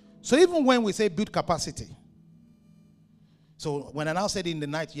 So even when we say build capacity, so when I now said in the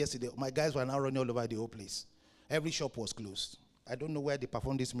night yesterday, my guys were now running all over the whole place. Every shop was closed. I don't know where they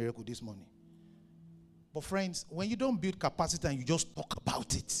performed this miracle this morning. But friends, when you don't build capacity and you just talk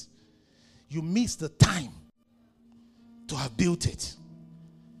about it, you miss the time to have built it.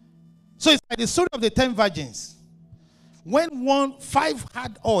 So it's like the story of the 10 virgins. When 5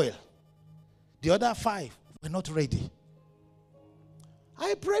 had oil, the other 5 were not ready.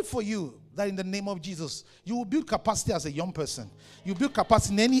 I pray for you that in the name of Jesus, you will build capacity as a young person. You build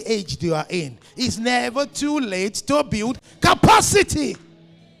capacity in any age you are in. It's never too late to build capacity.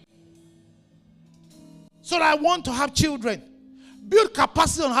 So I want to have children. Build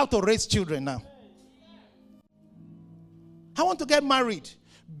capacity on how to raise children now. I want to get married.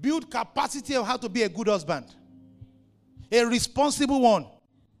 Build capacity on how to be a good husband. A responsible one.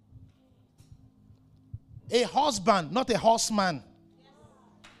 A husband, not a horseman.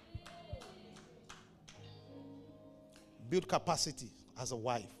 Build capacity as a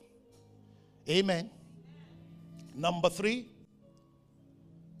wife. Amen. Number 3.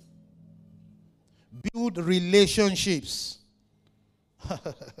 Build relationships.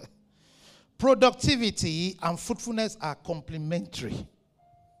 Productivity and fruitfulness are complementary.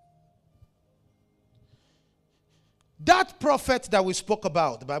 That prophet that we spoke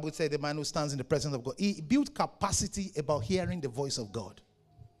about, the Bible says the man who stands in the presence of God, he built capacity about hearing the voice of God.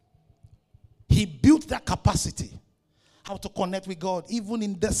 He built that capacity, how to connect with God, even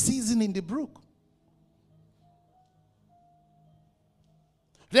in the season in the brook.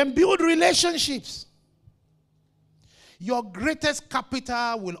 Then build relationships. Your greatest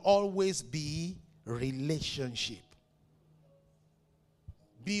capital will always be relationship.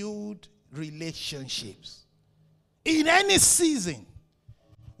 Build relationships. In any season,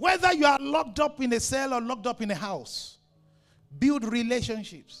 whether you are locked up in a cell or locked up in a house, build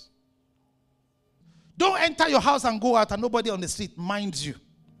relationships. Don't enter your house and go out and nobody on the street minds you.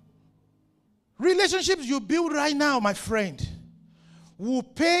 Relationships you build right now, my friend, will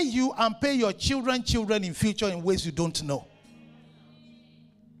pay you and pay your children in future in ways you don't know.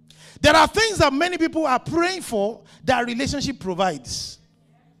 There are things that many people are praying for that relationship provides.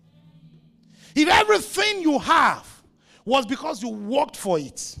 If everything you have was because you worked for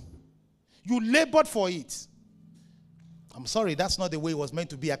it, you labored for it, I'm sorry, that's not the way it was meant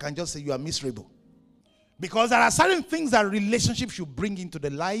to be. I can just say you are miserable. Because there are certain things that relationships should bring into the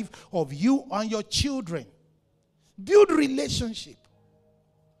life of you and your children. Build relationship.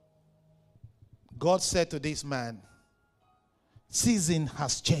 God said to this man, season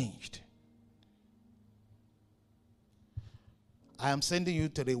has changed. I am sending you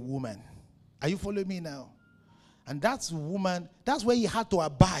to the woman. Are you following me now? And that's woman, that's where he had to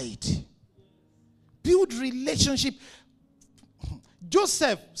abide. Build relationship.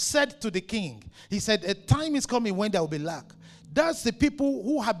 Joseph said to the king, he said, a time is coming when there will be lack. That's the people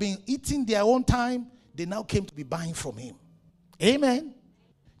who have been eating their own time, they now came to be buying from him. Amen.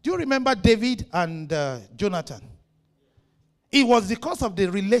 Do you remember David and Jonathan? It was because of the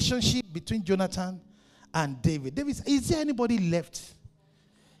relationship between Jonathan and David. David said, is there anybody left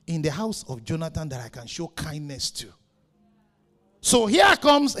in the house of Jonathan that I can show kindness to? So here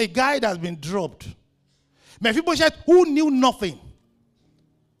comes a guy that's been dropped. Mephibosheth, who knew nothing.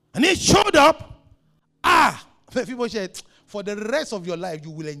 And he showed up. Mephibosheth, for the rest of your life,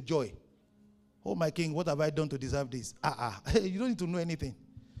 you will enjoy. Oh, my king, what have I done to deserve this? You don't need to know anything.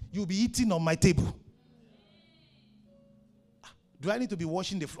 You'll be eating on my table. Do I need to be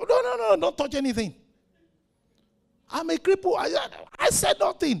washing the floor? No, don't touch anything. I'm a cripple. I said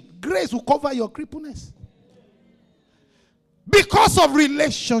nothing. Grace will cover your crippleness. Because of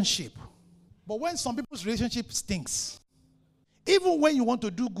relationship. But when some people's relationship stinks, even when you want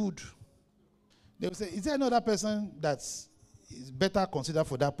to do good, they will say, is there another person that's better considered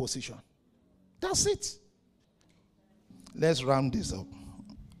for that position? That's it. Let's round this up.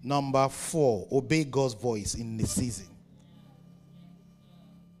 Number 4, obey God's voice in the season.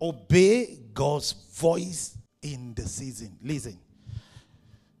 Obey God's voice in the season. Listen.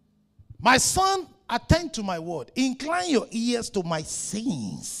 My son, attend to my word. Incline your ears to my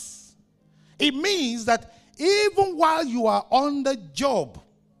sayings. It means that even while you are on the job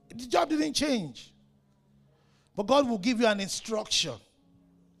didn't change. But God will give you an instruction.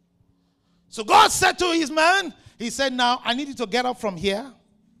 So God said to his man, he said, now I need you to get up from here.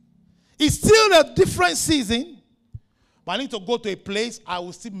 It's still a different season, but I need to go to a place I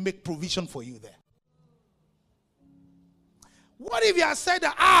will still make provision for you there. What if you had said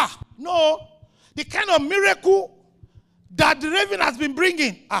that, no, the kind of miracle that the raven has been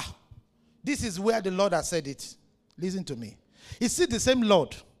bringing, this is where the Lord has said it. Listen to me. It's still the same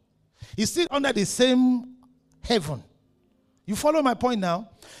Lord. He's still under the same heaven. You follow my point now?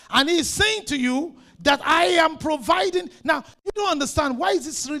 And he's saying to you that I am providing. Now, you don't understand. Why is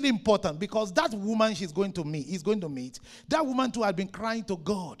this really important? Because that woman he's going to meet, that woman too had been crying to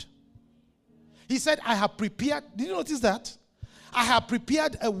God. He said, I have prepared. Did you notice that? I have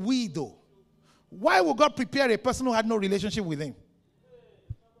prepared a widow. Why would God prepare a person who had no relationship with him?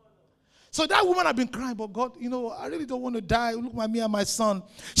 So that woman had been crying, but God, I really don't want to die. Look at me and my son.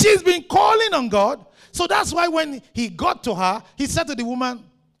 She's been calling on God. So that's why when he got to her, he said to the woman,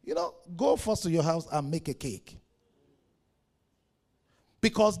 go first to your house and make a cake.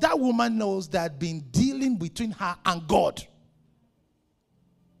 Because that woman knows that had been dealing between her and God.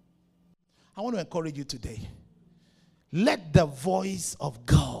 I want to encourage you today. Let the voice of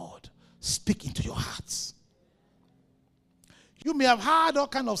God speak into your hearts. You may have heard all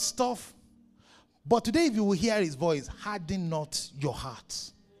kind of stuff, but today if you will hear his voice, harden not your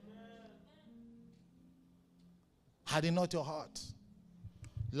heart. Harden not your heart.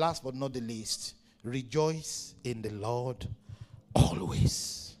 Last but not the least, rejoice in the Lord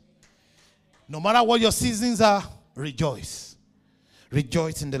always. No matter what your seasons are, rejoice.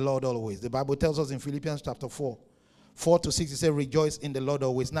 Rejoice in the Lord always. The Bible tells us in Philippians chapter 4:4-6, it says, rejoice in the Lord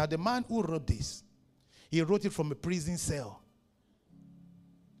always. Now, the man who wrote this, he wrote it from a prison cell.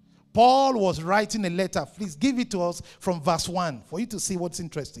 Paul was writing a letter. Please give it to us from verse 1 for you to see what's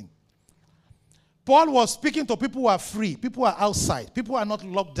interesting. Paul was speaking to people who are free. People who are outside. People who are not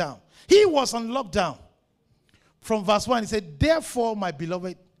locked down. He was on lockdown. From verse 1, he said, therefore, my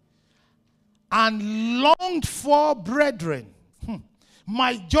beloved and longed for brethren,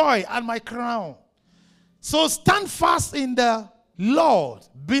 my joy and my crown. So stand fast in the Lord.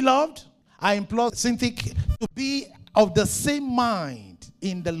 Beloved, I implore Cynthia to be of the same mind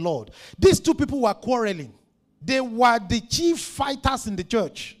in the Lord. These two people were quarreling. They were the chief fighters in the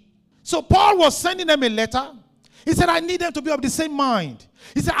church. So Paul was sending them a letter. He said, I need them to be of the same mind.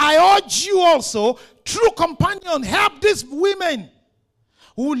 He said, I urge you also, true companion, help these women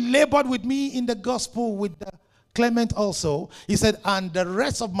who labored with me in the gospel with the Clement also. He said, and the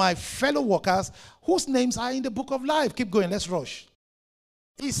rest of my fellow workers whose names are in the book of life. Keep going, let's rush.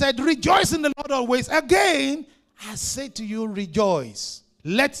 He said, rejoice in the Lord always. Again, I say to you, rejoice.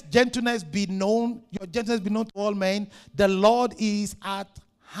 Let gentleness be known, your gentleness be known to all men. The Lord is at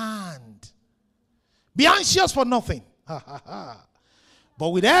hand. Be anxious for nothing. But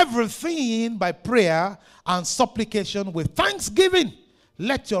with everything by prayer and supplication with thanksgiving,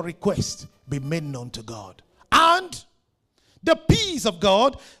 let your request be made known to God. And the peace of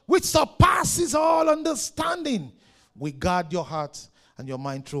God, which surpasses all understanding, will guard your heart and your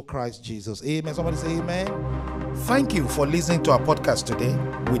mind through Christ Jesus. Amen. Somebody say amen. Thank you for listening to our podcast today.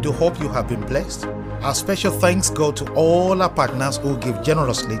 We do hope you have been blessed. Our special thanks go to all our partners who give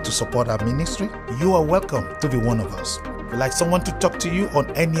generously to support our ministry. You are welcome to be one of us. If you'd like someone to talk to you on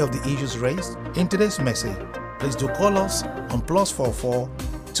any of the issues raised in today's message, please do call us on +44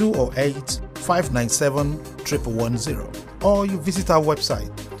 208 597 1110, or you visit our website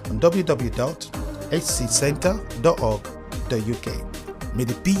on www.hccenter.org.uk. May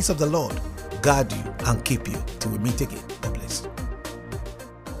the peace of the Lord guard you and keep you till we meet again. God bless.